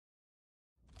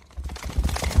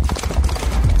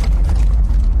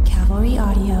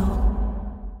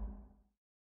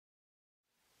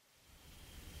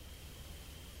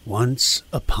Once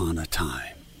upon a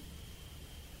time,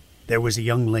 there was a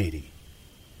young lady,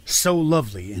 so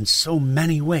lovely in so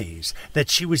many ways that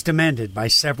she was demanded by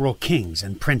several kings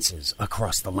and princes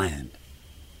across the land.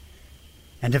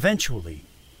 And eventually,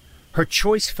 her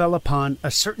choice fell upon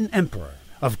a certain emperor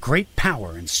of great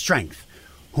power and strength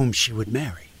whom she would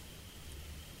marry.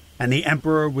 And the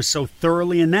emperor was so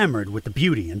thoroughly enamored with the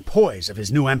beauty and poise of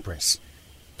his new empress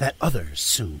that others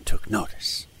soon took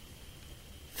notice.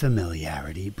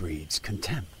 Familiarity breeds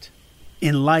contempt,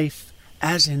 in life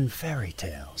as in fairy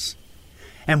tales.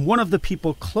 And one of the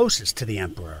people closest to the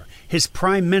emperor, his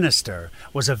prime minister,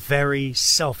 was a very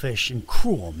selfish and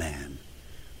cruel man.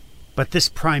 But this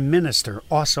prime minister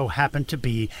also happened to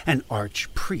be an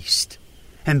archpriest,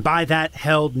 and by that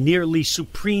held nearly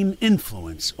supreme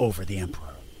influence over the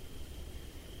emperor.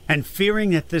 And fearing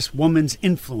that this woman's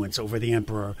influence over the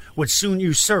emperor would soon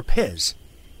usurp his,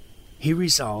 he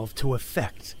resolved to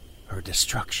effect her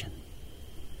destruction.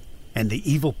 And the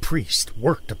evil priest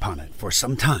worked upon it for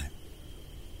some time.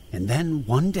 And then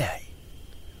one day,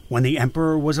 when the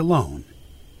emperor was alone,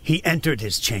 he entered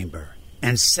his chamber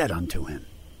and said unto him,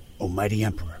 O mighty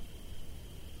emperor,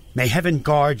 may heaven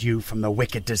guard you from the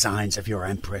wicked designs of your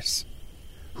empress,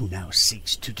 who now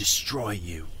seeks to destroy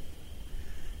you.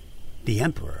 The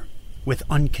emperor, with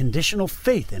unconditional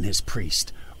faith in his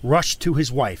priest, rushed to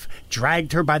his wife,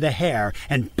 dragged her by the hair,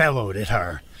 and bellowed at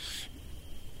her,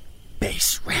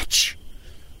 Base wretch!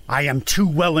 I am too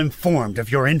well informed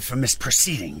of your infamous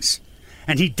proceedings.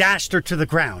 And he dashed her to the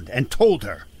ground and told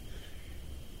her,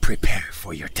 Prepare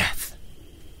for your death.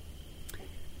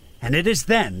 And it is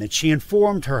then that she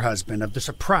informed her husband of the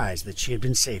surprise that she had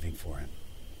been saving for him.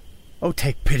 Oh,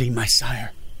 take pity, my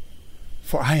sire,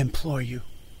 for I implore you,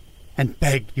 and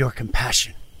beg your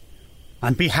compassion,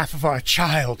 on behalf of our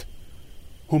child,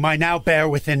 whom I now bear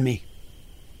within me.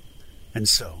 And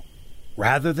so,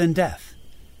 rather than death,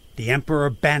 the emperor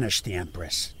banished the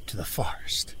empress to the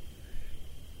forest,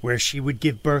 where she would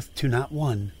give birth to not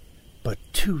one, but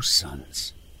 2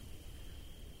 sons.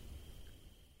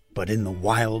 But in the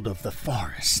wild of the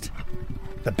forest,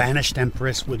 the banished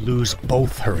empress would lose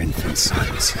both her infant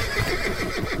sons,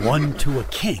 one to a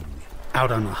king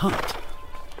out on a hunt,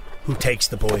 who takes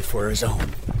the boy for his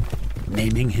own,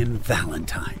 naming him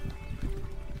Valentine,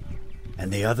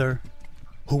 and the other,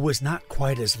 who was not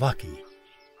quite as lucky,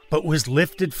 but was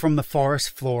lifted from the forest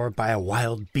floor by a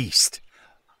wild beast,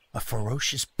 a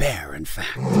ferocious bear, in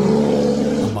fact,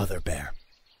 a mother bear,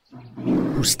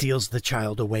 who steals the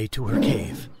child away to her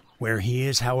cave, where he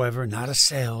is, however, not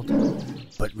assailed,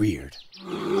 but reared,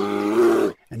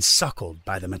 and suckled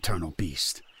by the maternal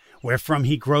beast, wherefrom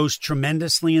he grows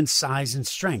tremendously in size and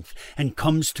strength, and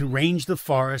comes to range the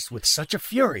forest with such a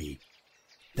fury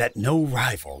that no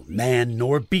rival, man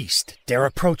nor beast, dare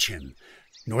approach him,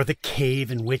 nor the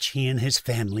cave in which he and his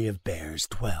family of bears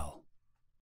dwell.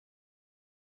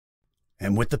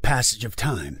 And with the passage of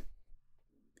time,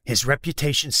 his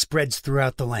reputation spreads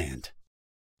throughout the land,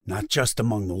 not just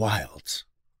among the wilds,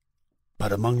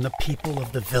 but among the people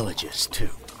of the villages too,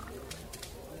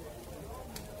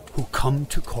 who come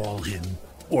to call him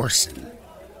Orson,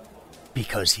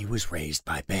 because he was raised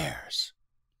by bears.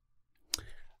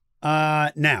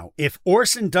 Now, if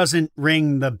Orson doesn't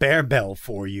ring the bear bell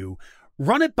for you,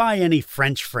 run it by any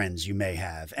French friends you may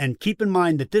have, and keep in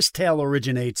mind that this tale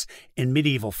originates in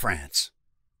medieval France.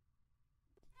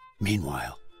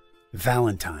 Meanwhile,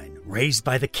 Valentine, raised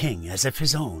by the king as if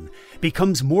his own,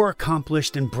 becomes more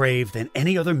accomplished and brave than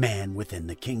any other man within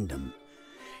the kingdom,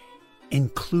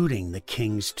 including the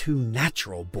king's 2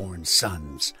 natural-born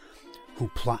sons, who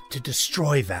plot to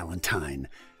destroy Valentine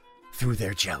through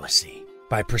their jealousy,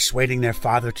 by persuading their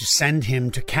father to send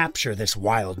him to capture this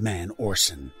wild man,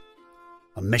 Orson,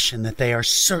 a mission that they are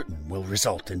certain will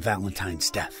result in Valentine's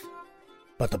death.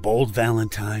 But the bold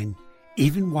Valentine,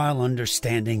 even while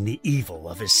understanding the evil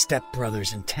of his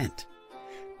stepbrother's intent,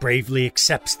 bravely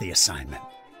accepts the assignment,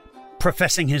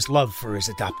 professing his love for his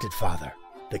adopted father,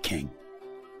 the king.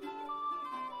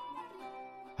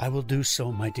 I will do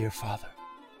so, my dear father.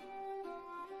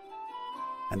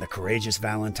 And the courageous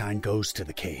Valentine goes to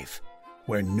the cave,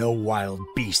 where no wild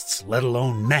beasts, let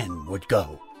alone men, would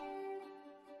go.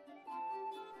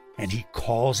 And he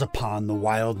calls upon the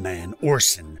wild man,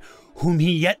 Orson, whom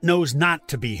he yet knows not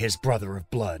to be his brother of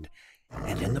blood,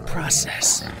 and in the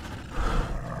process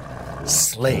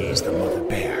slays the mother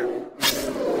bear.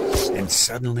 And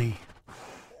suddenly,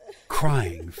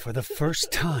 crying for the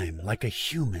first time like a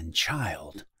human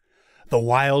child, the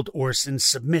wild Orson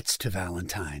submits to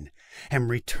Valentine and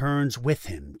returns with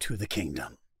him to the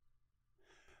kingdom,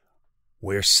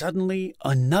 where suddenly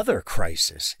another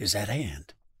crisis is at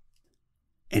hand.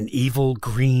 An evil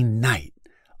green knight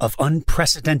of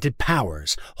unprecedented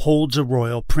powers holds a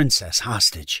royal princess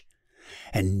hostage,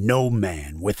 and no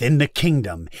man within the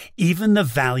kingdom, even the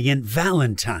valiant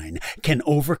Valentine, can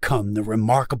overcome the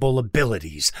remarkable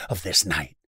abilities of this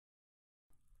knight,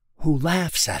 who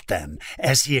laughs at them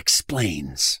as he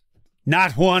explains,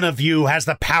 "Not one of you has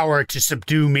the power to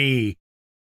subdue me.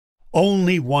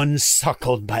 Only one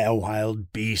suckled by a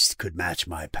wild beast could match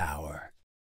my power."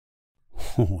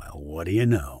 Well, what do you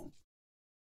know?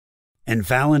 And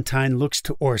Valentine looks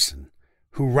to Orson,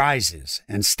 who rises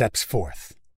and steps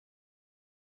forth.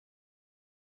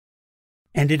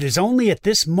 And it is only at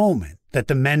this moment that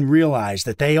the men realize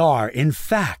that they are, in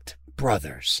fact,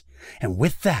 brothers. And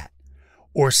with that,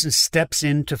 Orson steps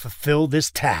in to fulfill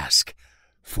this task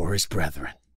for his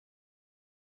brethren.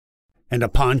 And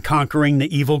upon conquering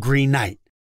the evil Green Knight,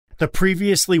 the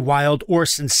previously wild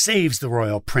Orson saves the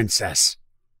royal princess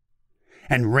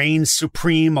and reigns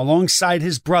supreme alongside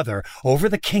his brother over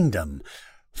the kingdom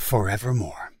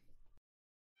forevermore.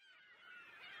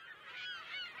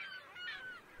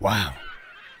 Wow.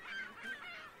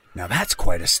 Now that's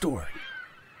quite a story.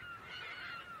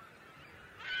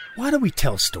 Why do we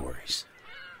tell stories?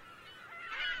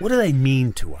 What do they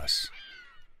mean to us?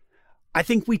 I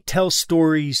think we tell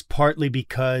stories partly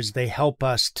because they help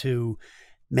us to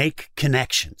make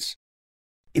connections,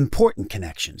 important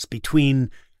connections between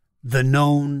the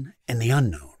known and the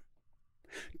unknown,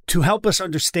 to help us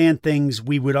understand things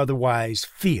we would otherwise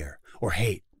fear or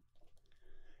hate.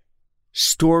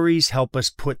 Stories help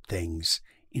us put things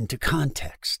into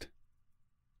context,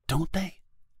 don't they?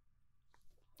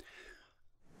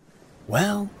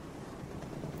 Well,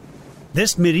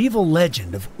 this medieval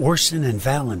legend of Orson and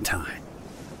Valentine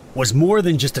was more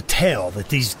than just a tale that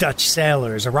these Dutch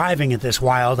sailors arriving at this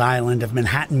wild island of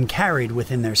Manhattan carried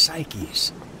within their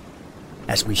psyches,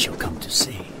 as we shall come to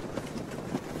see.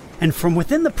 And from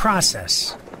within the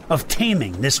process of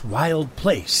taming this wild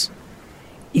place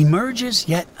emerges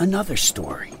yet another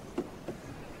story,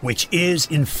 which is,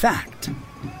 in fact,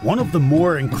 one of the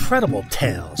more incredible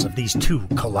tales of these two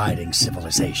colliding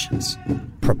civilizations,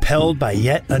 propelled by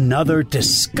yet another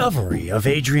discovery of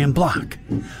Adrian Block,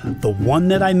 the one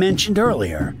that I mentioned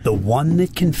earlier, the one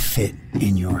that can fit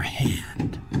in your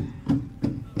hand,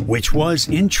 which was,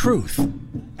 in truth,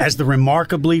 as the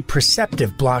remarkably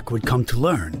perceptive Block would come to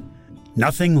learn,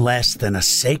 nothing less than a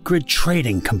sacred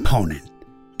trading component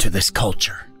to this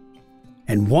culture,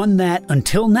 and one that,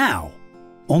 until now,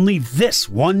 only this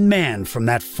one man from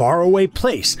that faraway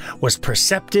place was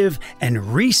perceptive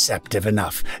and receptive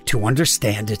enough to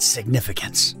understand its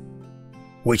significance,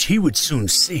 which he would soon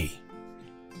see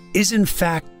is in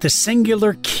fact the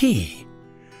singular key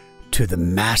to the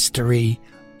mastery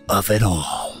of it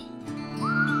all.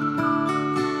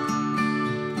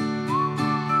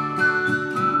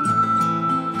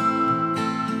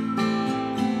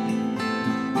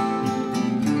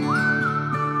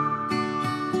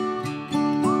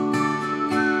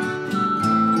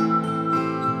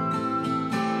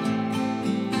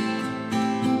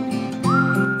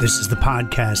 This is the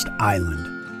podcast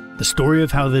Island, the story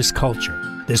of how this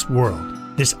culture, this world,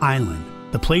 this island,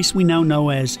 the place we now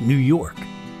know as New York,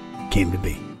 came to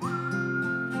be.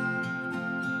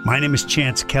 My name is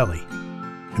Chance Kelly,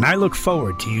 and I look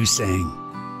forward to you saying,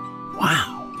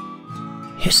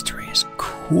 "Wow, history is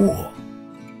cool."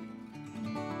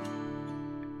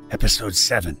 Episode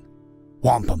 7,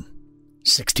 WAMPUM,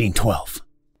 1612.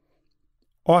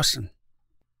 Orson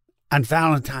and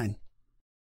Valentine.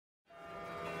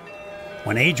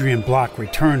 When Adrian Block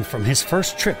returned from his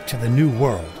first trip to the New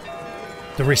World,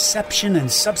 the reception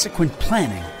and subsequent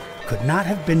planning could not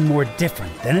have been more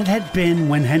different than it had been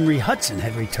when Henry Hudson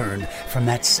had returned from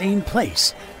that same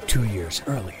place 2 years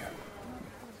earlier.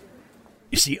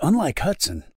 You see, unlike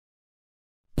Hudson,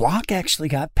 Block actually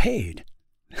got paid,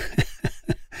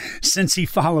 since he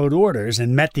followed orders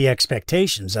and met the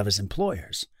expectations of his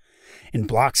employers, in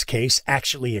Block's case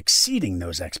actually exceeding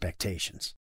those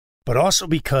expectations. But also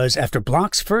because after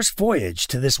Block's first voyage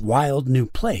to this wild new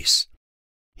place,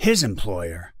 his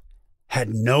employer had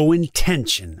no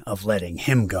intention of letting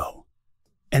him go.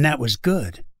 And that was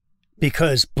good,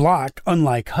 because Block,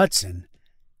 unlike Hudson,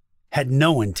 had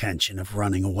no intention of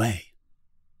running away.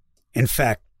 In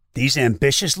fact, these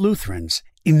ambitious Lutherans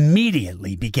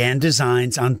immediately began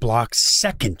designs on Block's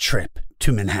second trip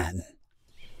to Manhattan.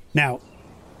 Now,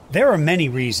 there are many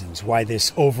reasons why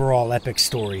this overall epic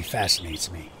story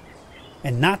fascinates me,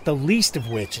 and not the least of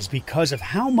which is because of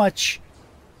how much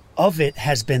of it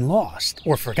has been lost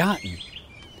or forgotten,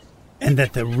 and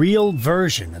that the real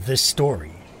version of this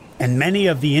story and many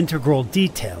of the integral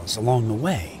details along the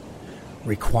way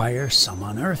require some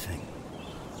unearthing.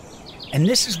 And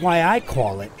this is why I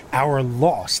call it our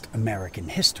lost American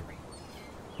history.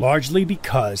 Largely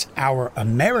because our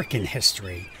American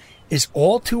history is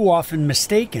all too often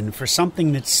mistaken for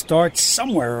something that starts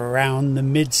somewhere around the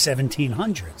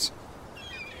mid-1700s.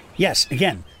 Yes,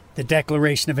 again, the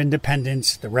Declaration of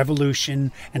Independence, the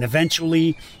Revolution, and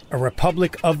eventually a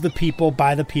republic of the people,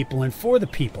 by the people, and for the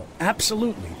people.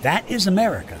 Absolutely, that is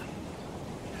America.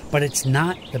 But it's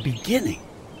not the beginning.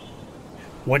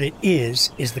 What it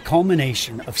is the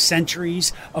culmination of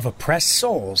centuries of oppressed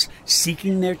souls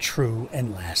seeking their true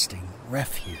and lasting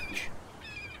refuge.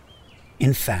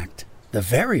 In fact, the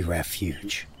very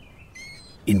refuge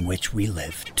in which we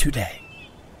live today.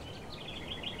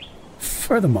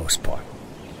 For the most part.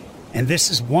 And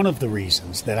this is one of the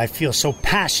reasons that I feel so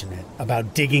passionate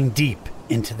about digging deep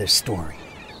into this story.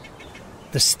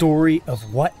 The story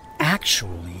of what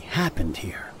actually happened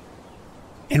here.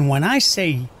 And when I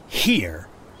say here,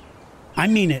 I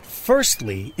mean it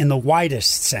firstly in the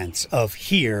widest sense of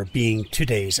here being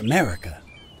today's America.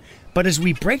 But as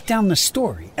we break down the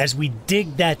story, as we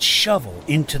dig that shovel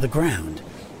into the ground,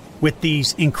 with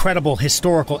these incredible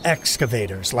historical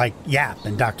excavators like Yap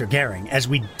and Dr. Gehring, as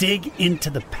we dig into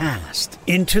the past,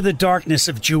 into the darkness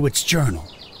of Jewett's journal,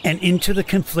 and into the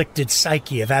conflicted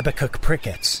psyche of Habakkuk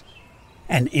Prickett's,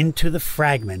 and into the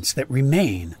fragments that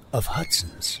remain of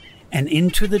Hudson's, and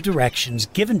into the directions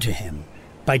given to him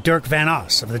by Dirk van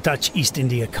Os of the Dutch East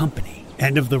India Company,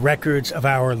 and of the records of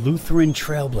our Lutheran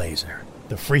trailblazer,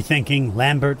 the free-thinking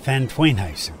Lambert van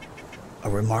Twijnhuizen, a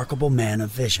remarkable man of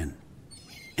vision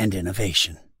and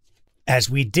innovation. As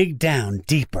we dig down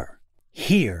deeper,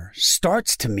 here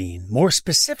starts to mean, more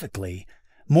specifically,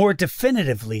 more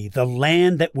definitively, the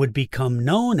land that would become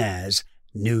known as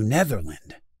New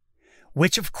Netherland,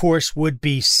 which of course would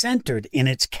be centered in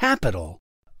its capital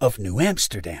of New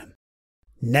Amsterdam,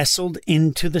 nestled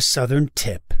into the southern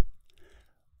tip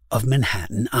of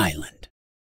Manhattan Island,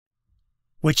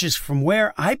 which is from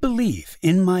where I believe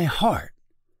in my heart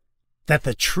that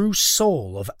the true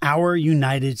soul of our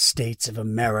United States of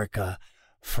America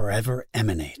forever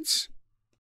emanates.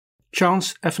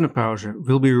 Chance, even een pauze.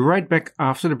 We'll be right back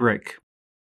after the break.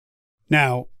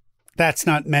 Now, that's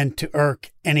not meant to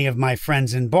irk any of my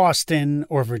friends in Boston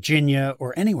or Virginia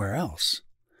or anywhere else.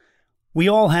 We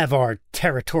all have our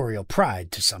territorial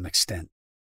pride to some extent.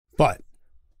 But,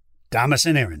 damas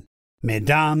en herren,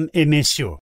 mesdames et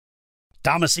messieurs,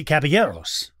 damas y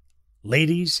caballeros,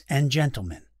 ladies and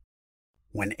gentlemen,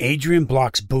 when Adrian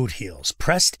Block's boot heels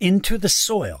pressed into the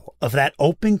soil of that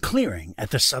open clearing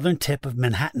at the southern tip of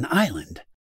Manhattan Island,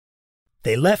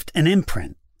 they left an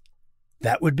imprint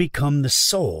that would become the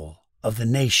soul of the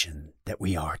nation that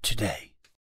we are today.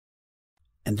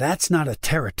 And that's not a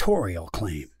territorial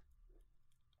claim,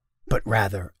 but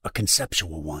rather a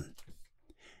conceptual one.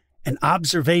 An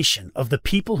observation of the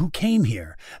people who came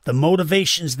here, the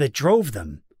motivations that drove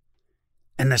them,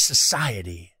 and the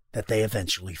society that they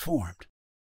eventually formed.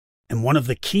 And one of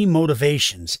the key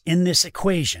motivations in this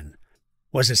equation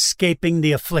was escaping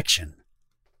the affliction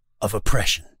of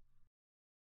oppression,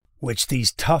 which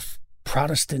these tough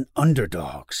Protestant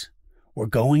underdogs were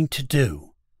going to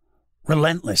do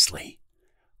relentlessly,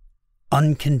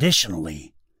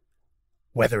 unconditionally,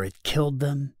 whether it killed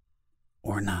them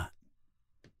or not.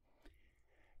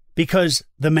 Because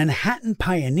the Manhattan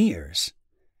pioneers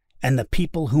and the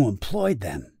people who employed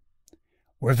them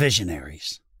were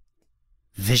visionaries.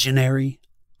 Visionary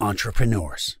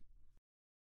entrepreneurs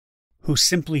who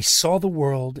simply saw the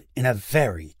world in a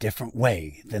very different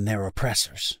way than their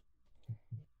oppressors.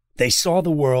 They saw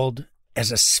the world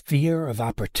as a sphere of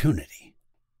opportunity,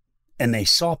 and they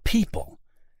saw people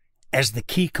as the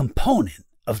key component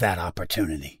of that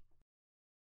opportunity.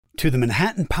 To the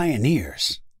Manhattan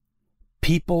pioneers,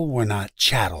 people were not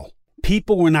chattel.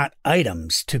 People were not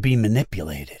items to be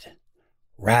manipulated.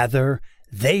 Rather,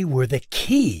 they were the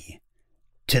key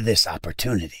to this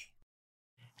opportunity.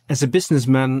 As a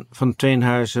businessman, Van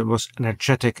Twijnhuizen was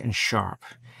energetic and sharp.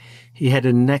 He had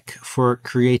a knack for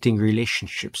creating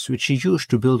relationships, which he used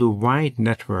to build a wide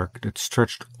network that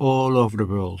stretched all over the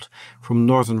world, from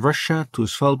northern Russia to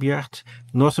Svalbard,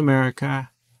 North America,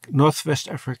 Northwest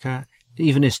Africa,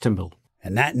 even Istanbul.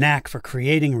 And that knack for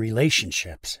creating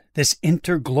relationships, this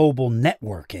interglobal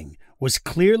networking, was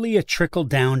clearly a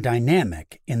trickle-down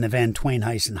dynamic in the Van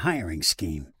Twijnhuizen hiring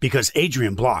scheme, because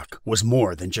Adrian Block was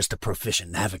more than just a proficient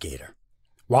navigator.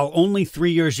 While only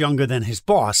 3 years younger than his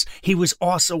boss, he was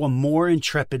also a more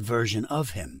intrepid version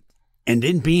of him. And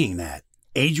in being that,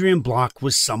 Adrian Block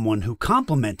was someone who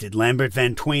complemented Lambert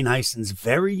van Twijnhuizen's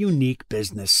very unique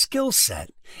business skill set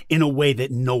in a way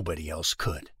that nobody else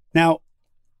could. Now,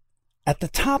 At the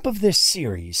top of this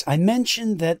series, I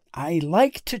mentioned that I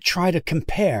like to try to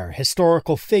compare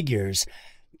historical figures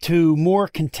to more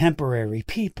contemporary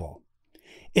people.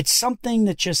 It's something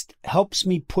that just helps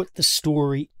me put the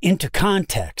story into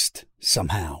context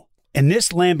somehow. And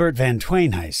this Lambert van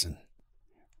Twijnhuizen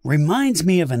reminds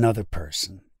me of another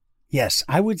person. Yes,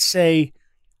 I would say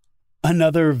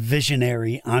another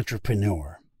visionary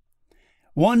entrepreneur.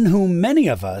 One whom many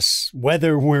of us,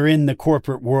 whether we're in the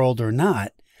corporate world or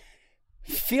not,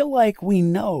 feel like we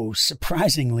know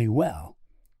surprisingly well.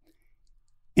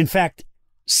 In fact,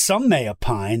 some may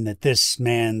opine that this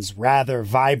man's rather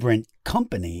vibrant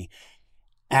company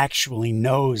actually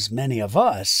knows many of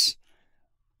us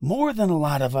more than a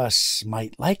lot of us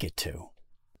might like it to.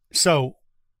 So,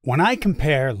 when I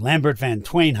compare Lambert van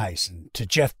Twijnhuizen to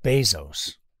Jeff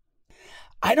Bezos,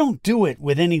 I don't do it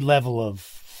with any level of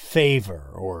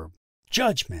favor or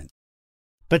judgment,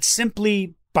 but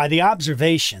simply by the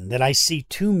observation that I see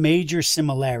two major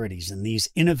similarities in these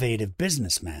innovative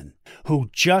businessmen who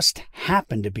just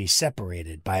happen to be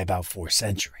separated by about 4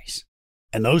 centuries.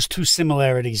 And those two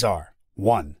similarities are,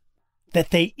 1, that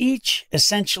they each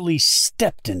essentially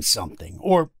stepped in something,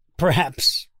 or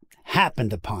perhaps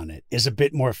happened upon it is a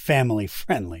bit more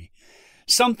family-friendly,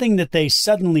 something that they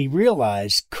suddenly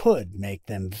realized could make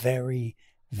them very,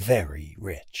 very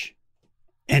rich.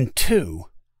 And 2,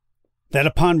 that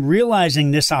upon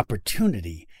realizing this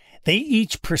opportunity, they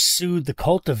each pursued the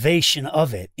cultivation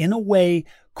of it in a way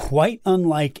quite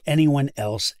unlike anyone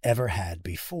else ever had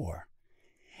before.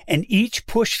 And each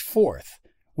pushed forth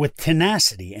with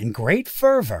tenacity and great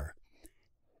fervor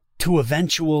to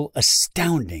eventual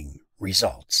astounding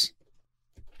results.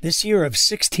 This year of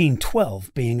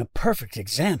 1612 being a perfect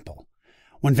example,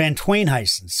 when Van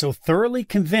Twijnhuizen so thoroughly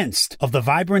convinced of the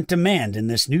vibrant demand in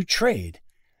this new trade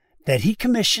that he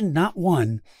commissioned not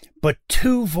 1, but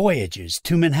 2 voyages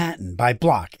to Manhattan by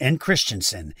Bloch and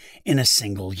Christensen in a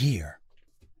single year.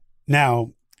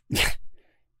 Now,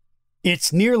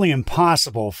 it's nearly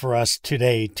impossible for us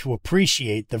today to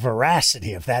appreciate the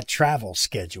veracity of that travel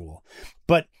schedule,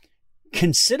 but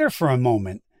consider for a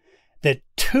moment that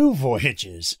 2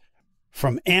 voyages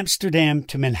from Amsterdam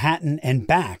to Manhattan and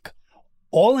back,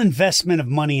 all investment of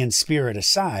money and spirit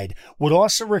aside, would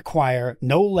also require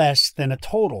no less than a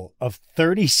total of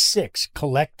 36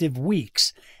 collective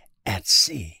weeks at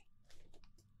sea.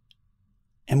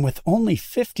 And with only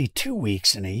 52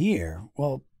 weeks in a year,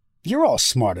 well, you're all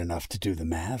smart enough to do the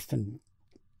math, and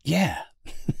yeah,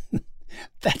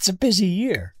 that's a busy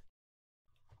year.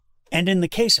 And in the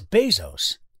case of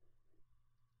Bezos,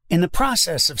 in the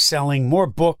process of selling more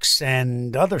books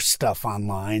and other stuff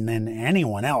online than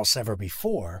anyone else ever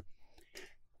before,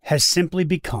 has simply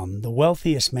become the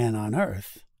wealthiest man on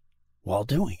earth while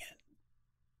doing it.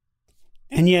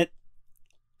 And yet,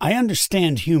 I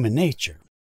understand human nature,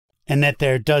 and that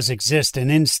there does exist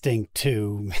an instinct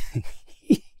to,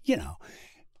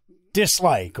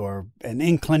 dislike or an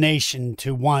inclination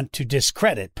to want to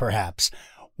discredit, perhaps,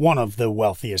 one of the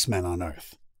wealthiest men on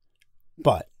earth.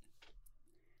 But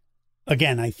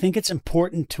again, I think it's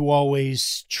important to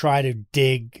always try to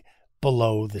dig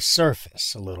below the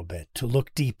surface a little bit, to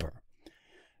look deeper,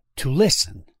 to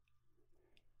listen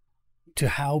to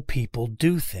how people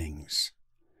do things,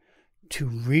 to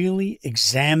really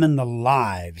examine the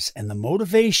lives and the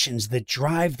motivations that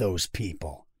drive those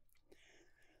people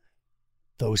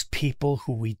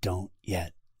who we don't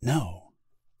yet know.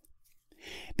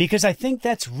 Because I think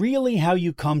that's really how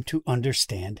you come to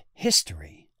understand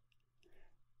history,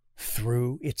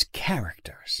 through its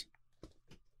characters.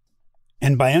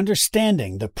 And by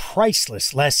understanding the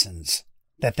priceless lessons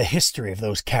that the history of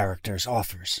those characters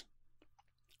offers.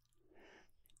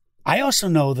 I also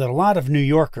know that a lot of New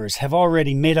Yorkers have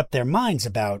already made up their minds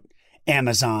about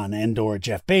Amazon and/or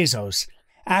Jeff Bezos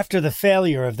after the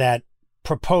failure of that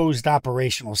proposed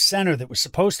operational center that was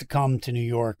supposed to come to New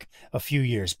York a few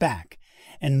years back.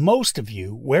 And most of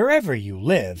you, wherever you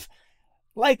live,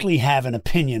 likely have an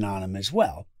opinion on him as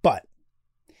well. But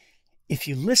if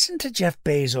you listen to Jeff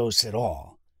Bezos at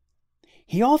all,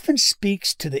 he often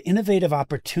speaks to the innovative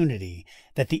opportunity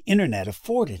that the internet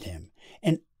afforded him.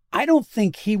 And I don't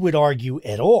think he would argue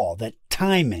at all that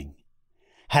timing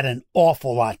had an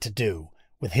awful lot to do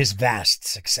with his vast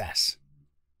success.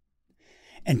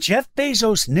 And Jeff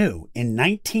Bezos knew in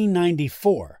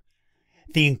 1994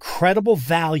 the incredible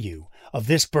value of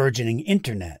this burgeoning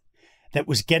internet that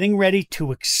was getting ready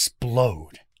to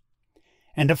explode.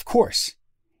 And of course,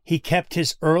 he kept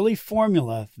his early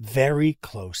formula very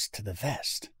close to the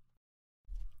vest.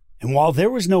 And while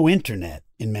there was no internet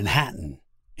in Manhattan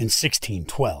in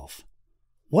 1612,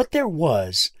 what there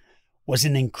was was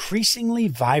an increasingly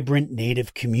vibrant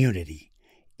native community,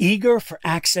 eager for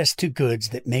access to goods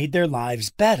that made their lives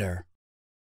better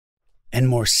and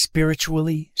more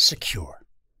spiritually secure.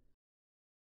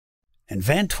 And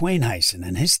Van Twijnhuizen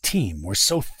and his team were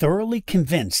so thoroughly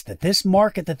convinced that this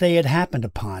market that they had happened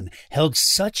upon held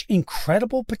such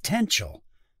incredible potential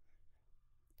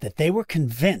that they were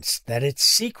convinced that its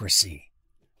secrecy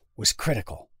was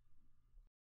critical.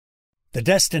 The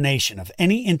destination of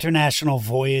any international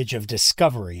voyage of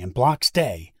discovery in Block's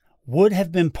day would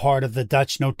have been part of the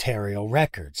Dutch notarial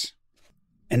records.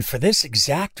 And for this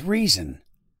exact reason,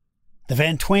 the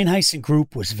Van Twijnhuizen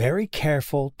group was very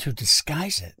careful to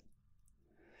disguise it.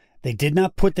 They did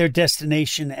not put their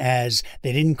destination as,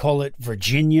 they didn't call it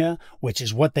Virginia, which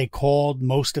is what they called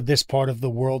most of this part of the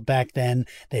world back then.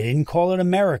 They didn't call it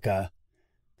America.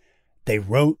 They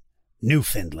wrote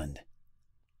Newfoundland.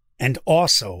 And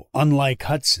also, unlike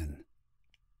Hudson,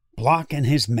 Block and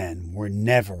his men were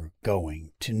never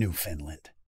going to Newfoundland.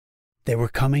 They were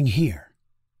coming here,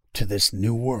 to this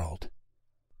new world,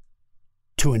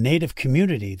 to a native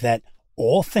community that,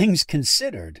 all things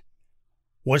considered,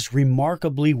 was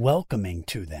remarkably welcoming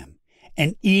to them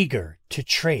and eager to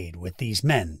trade with these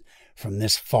men from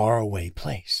this faraway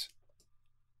place.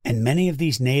 And many of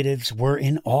these natives were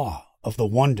in awe of the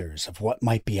wonders of what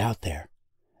might be out there.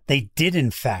 They did,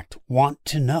 in fact, want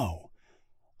to know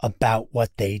about what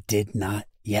they did not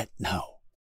yet know.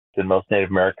 And most Native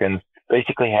Americans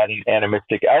basically had an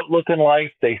animistic outlook in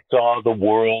life. They saw the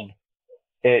world,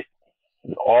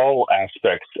 all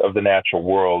aspects of the natural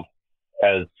world,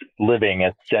 as living,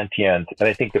 as sentient. And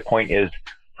I think the point is,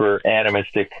 for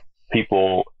animistic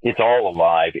people, it's all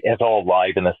alive. It's all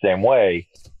alive in the same way.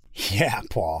 Yeah,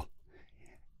 Paul.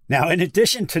 Now, in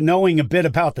addition to knowing a bit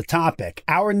about the topic,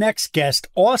 our next guest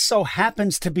also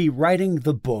happens to be writing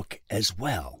the book as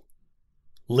well.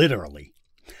 Literally.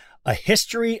 A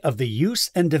history of the use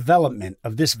and development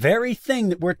of this very thing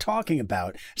that we're talking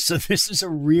about. So this is a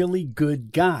really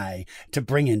good guy to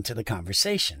bring into the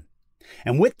conversation.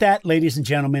 And with that, ladies and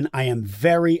gentlemen, I am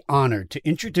very honored to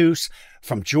introduce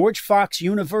from George Fox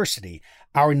University,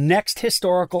 our next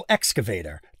historical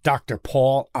excavator, Dr.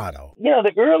 Paul Otto. You know,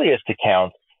 the earliest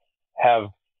accounts have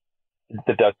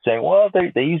the Dutch saying, well,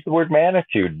 they use the word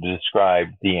Manitou to describe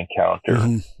the encounter.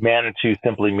 Mm-hmm. Manitou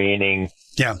simply meaning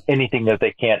anything that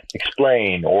they can't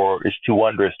explain or is too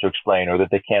wondrous to explain or that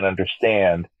they can't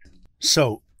understand.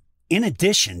 So, in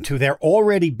addition to there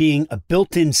already being a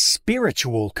built-in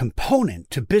spiritual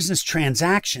component to business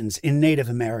transactions in Native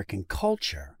American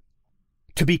culture,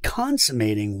 to be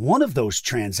consummating one of those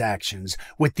transactions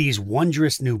with these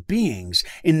wondrous new beings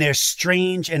in their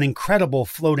strange and incredible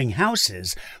floating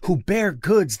houses who bear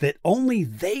goods that only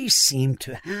they seem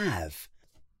to have,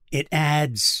 it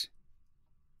adds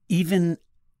even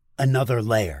another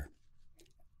layer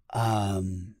of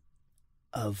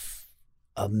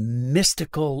a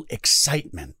mystical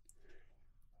excitement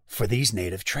for these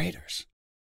native traders.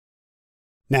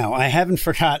 Now, I haven't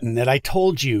forgotten that I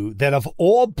told you that of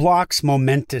all Block's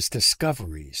momentous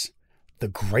discoveries, the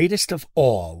greatest of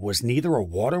all was neither a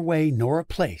waterway nor a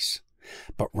place,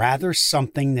 but rather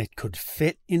something that could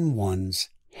fit in one's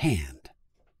hand.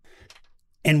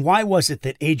 And why was it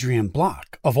that Adrian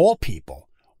Block, of all people,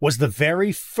 was the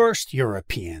very first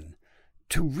European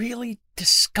to really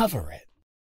discover it?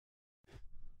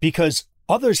 Because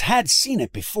others had seen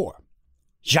it before.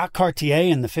 Jacques Cartier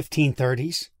in the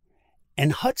 1530s,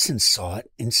 and Hudson saw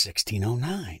it in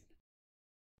 1609.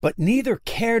 But neither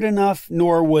cared enough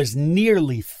nor was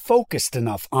nearly focused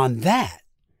enough on that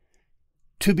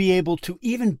to be able to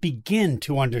even begin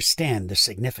to understand the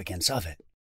significance of it.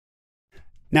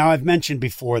 Now, I've mentioned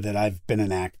before that I've been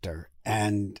an actor,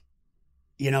 and,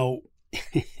 you know,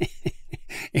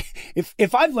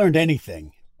 if I've learned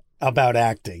anything about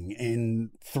acting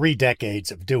in 3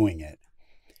 decades of doing it,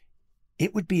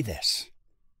 it would be this: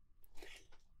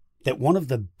 that one of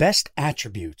the best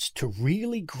attributes to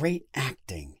really great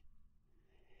acting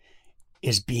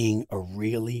is being a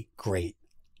really great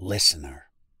listener.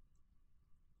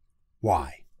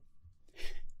 Why?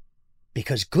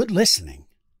 Because good listening,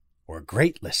 or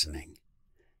great listening,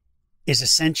 is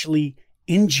essentially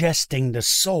ingesting the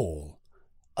soul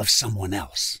of someone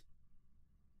else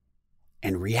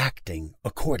and reacting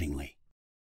accordingly,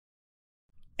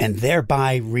 and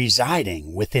thereby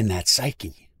residing within that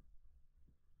psyche.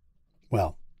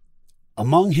 Well,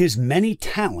 among his many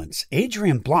talents,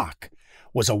 Adrian Block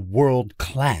was a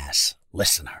world-class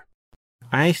listener.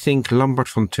 I think Lambert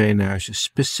van Twijnhuizen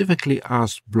specifically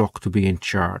asked Block to be in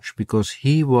charge because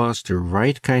he was the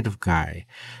right kind of guy,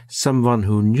 someone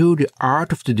who knew the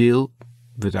art of the deal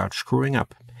without screwing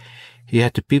up. He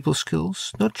had the people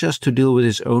skills, not just to deal with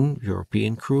his own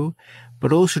European crew,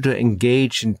 but also to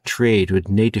engage in trade with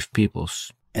native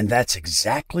peoples. And that's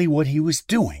exactly what he was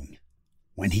doing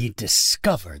when he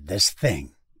discovered this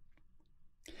thing.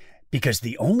 Because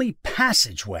the only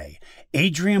passageway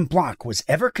Adrian Block was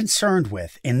ever concerned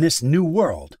with in this new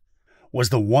world was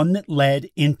the one that led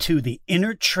into the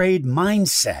inner trade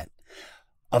mindset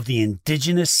of the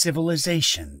indigenous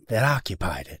civilization that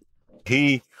occupied it.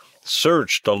 He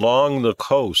searched along the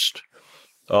coast,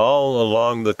 all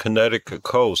along the Connecticut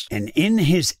coast. And in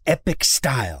his epic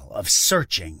style of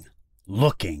searching,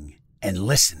 looking, and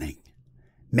listening,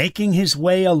 making his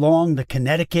way along the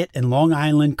Connecticut and Long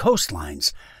Island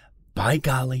coastlines, by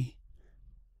golly,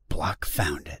 Block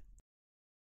found it.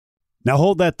 Now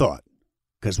hold that thought,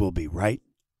 because we'll be right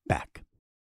back.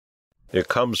 It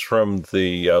comes from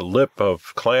the lip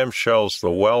of clamshells. The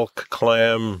whelk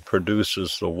clam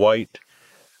produces the white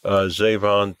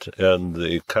Zavant, and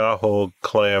the Cahog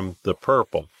clam the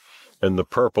purple. And the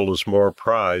purple is more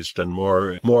prized and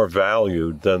more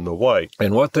valued than the white.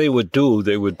 And what they would do,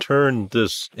 they would turn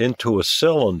this into a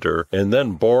cylinder and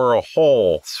then bore a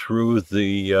hole through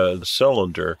the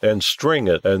cylinder and string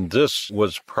it. And this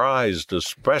was prized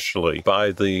especially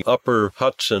by the upper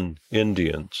Hudson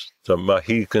Indians, the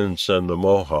Mohicans and the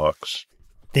Mohawks.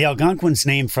 The Algonquins'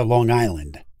 name for Long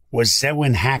Island was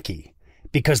Zewinhacky,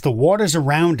 because the waters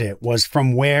around it was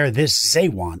from where this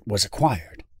Zawant was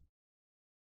acquired.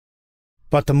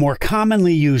 But the more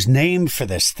commonly used name for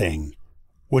this thing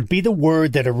would be the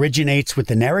word that originates with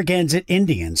the Narragansett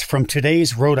Indians from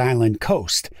today's Rhode Island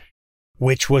coast,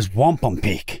 which was Wampum,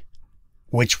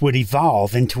 which would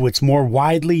evolve into its more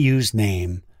widely used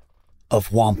name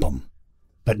of wampum.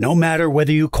 But no matter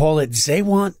whether you call it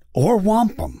Zawant or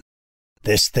wampum,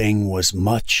 this thing was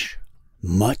much,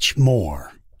 much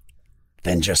more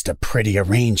than just a pretty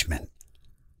arrangement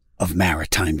of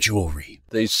maritime jewelry.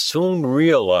 They soon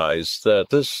realized that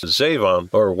this Zavant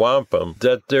or wampum,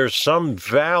 that there's some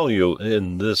value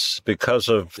in this because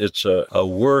of it's a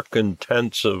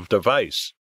work-intensive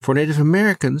device. For Native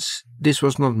Americans, this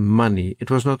was not money,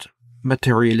 it was not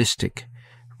materialistic.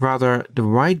 Rather, the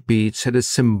white beads had a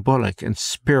symbolic and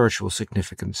spiritual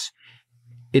significance.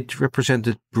 It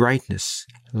represented brightness,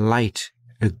 light,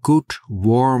 a good,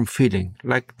 warm feeling,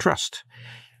 like trust.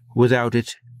 Without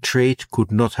it, trade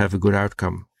could not have a good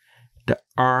outcome. The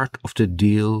art of the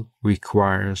deal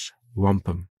requires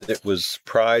wampum. It was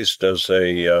prized as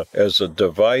a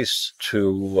device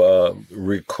to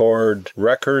record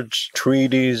records,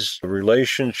 treaties,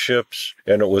 relationships,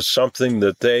 and it was something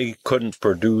that they couldn't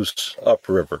produce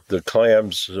upriver. The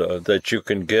clams that you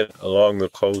can get along the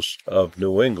coast of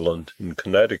New England and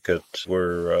Connecticut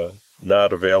were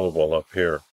not available up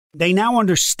here. They now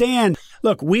understand,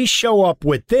 look, we show up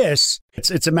with this.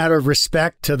 It's a matter of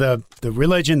respect to the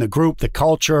religion, the group, the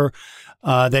culture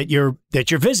that you're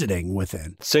visiting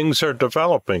within. Things are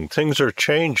developing. Things are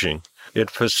changing. It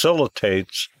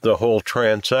facilitates the whole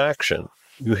transaction.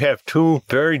 You have two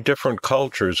very different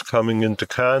cultures coming into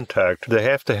contact. They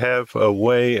have to have a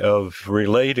way of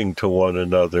relating to one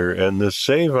another. And the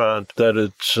Zavant, that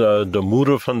it's de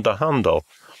moeder van de handel.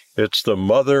 It's the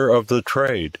mother of the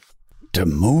trade. De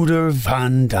moeder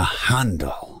van de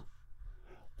handel,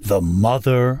 the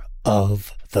mother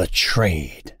of the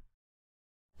trade.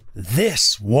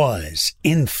 This was,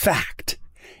 in fact,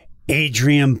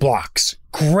 Adrian Block's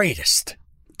greatest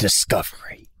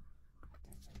discovery.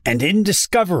 And in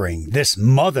discovering this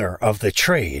mother of the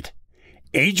trade,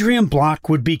 Adrian Block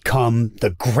would become the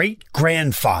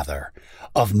great-grandfather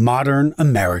of modern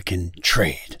American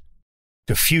trade.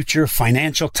 The future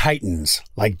financial titans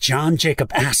like John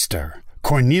Jacob Astor,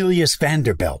 Cornelius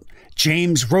Vanderbilt,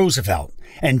 James Roosevelt,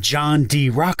 and John D.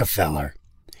 Rockefeller.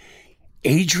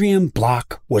 Adrian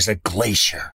Block was a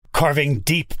glacier, carving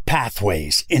deep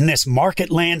pathways in this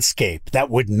market landscape that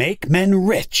would make men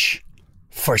rich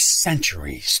for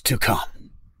centuries to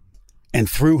come. And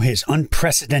through his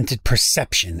unprecedented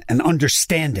perception and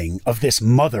understanding of this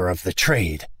mother of the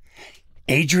trade,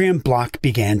 Adrian Block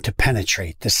began to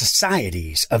penetrate the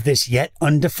societies of this yet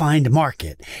undefined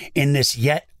market in this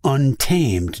yet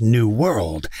untamed new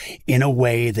world in a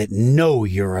way that no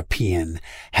European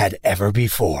had ever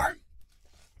before.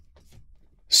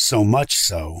 So much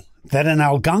so that an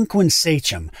Algonquin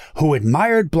sachem who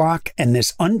admired Block and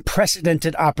this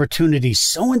unprecedented opportunity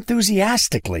so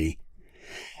enthusiastically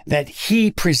that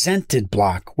he presented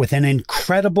Block with an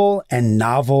incredible and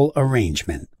novel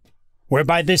arrangement,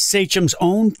 whereby this sachem's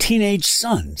own teenage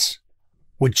sons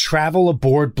would travel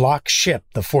aboard Block's ship,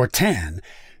 the Fortin,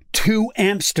 to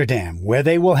Amsterdam, where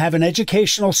they will have an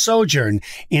educational sojourn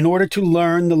in order to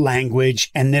learn the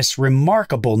language and this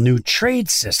remarkable new trade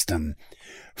system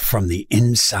from the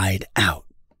inside out.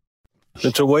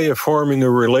 It's a way of forming a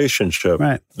relationship.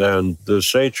 Right. And the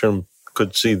sachem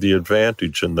could see the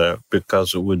advantage in that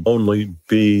because it would only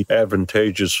be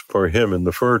advantageous for him in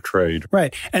the fur trade.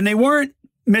 Right. And they weren't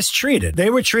mistreated. They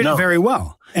were treated very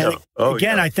well. And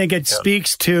I think it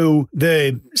speaks to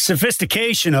the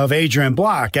sophistication of Adrian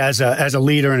Bloch as a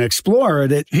leader and explorer,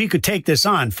 that he could take this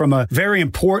on from a very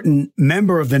important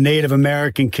member of the Native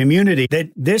American community,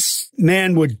 that this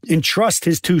man would entrust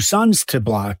his two sons to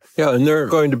Bloch. Yeah, and they're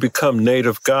going to become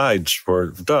native guides for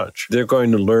Dutch. They're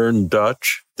going to learn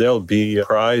Dutch. They'll be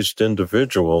prized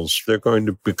individuals. They're going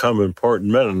to become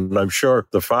important men. And I'm sure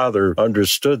the father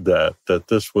understood that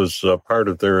this was a part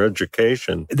of their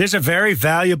education. There's a very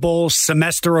valuable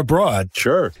semester abroad.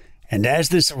 Sure. And as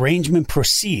this arrangement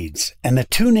proceeds, and the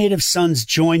two native sons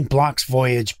join Bloch's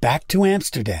voyage back to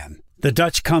Amsterdam, the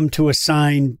Dutch come to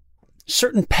assign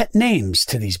certain pet names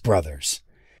to these brothers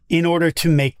in order to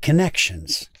make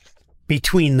connections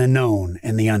between the known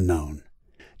and the unknown,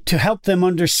 to help them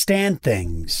understand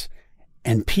things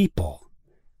and people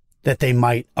that they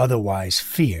might otherwise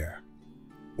fear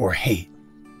or hate,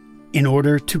 in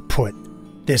order to put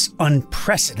this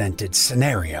unprecedented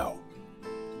scenario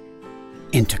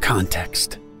into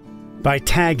context by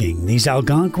tagging these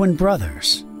Algonquin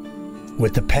brothers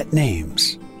with the pet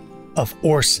names of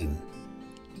Orson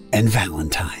and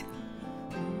Valentine.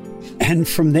 And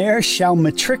from there shall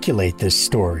matriculate this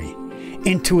story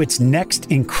into its next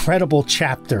incredible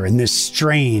chapter in this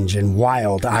strange and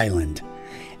wild island.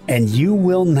 And you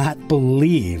will not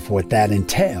believe what that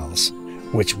entails,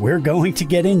 which we're going to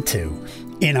get into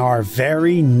in our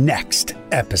very next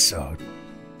episode.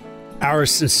 Our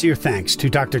sincere thanks to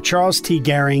Dr. Charles T.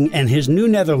 Gehring and his New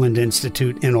Netherland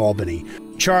Institute in Albany.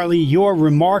 Charlie, your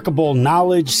remarkable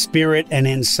knowledge, spirit, and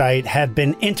insight have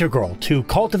been integral to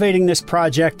cultivating this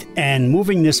project and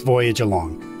moving this voyage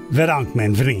along. Bedankt,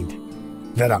 mijn vriend.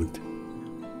 Bedankt.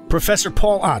 Professor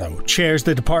Paul Otto chairs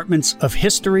the departments of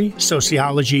History,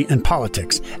 Sociology, and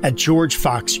Politics at George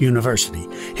Fox University.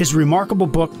 His remarkable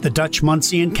book, The Dutch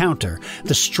Munsee Encounter,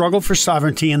 The Struggle for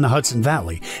Sovereignty in the Hudson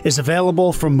Valley, is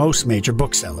available from most major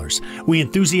booksellers. We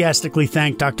enthusiastically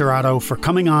thank Dr. Otto for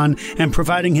coming on and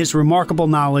providing his remarkable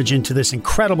knowledge into this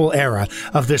incredible era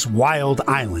of this wild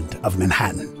island of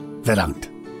Manhattan. Bedankt.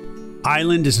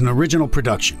 Island is an original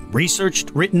production,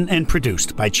 researched, written, and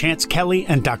produced by Chance Kelly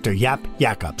and Dr. Jaap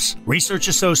Jacobs. Research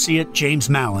Associate James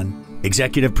Mallon.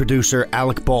 Executive Producer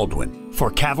Alec Baldwin.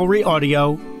 For Cavalry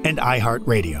Audio and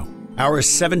iHeartRadio. Our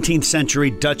 17th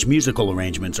century Dutch musical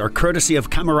arrangements are courtesy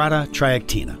of Camerata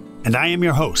Triactina. And I am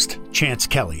your host, Chance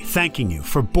Kelly, thanking you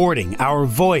for boarding our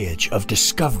voyage of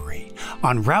discovery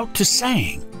en route to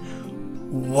saying,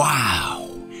 wow,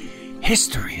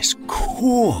 history is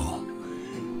cool.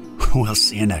 We'll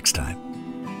see you next time.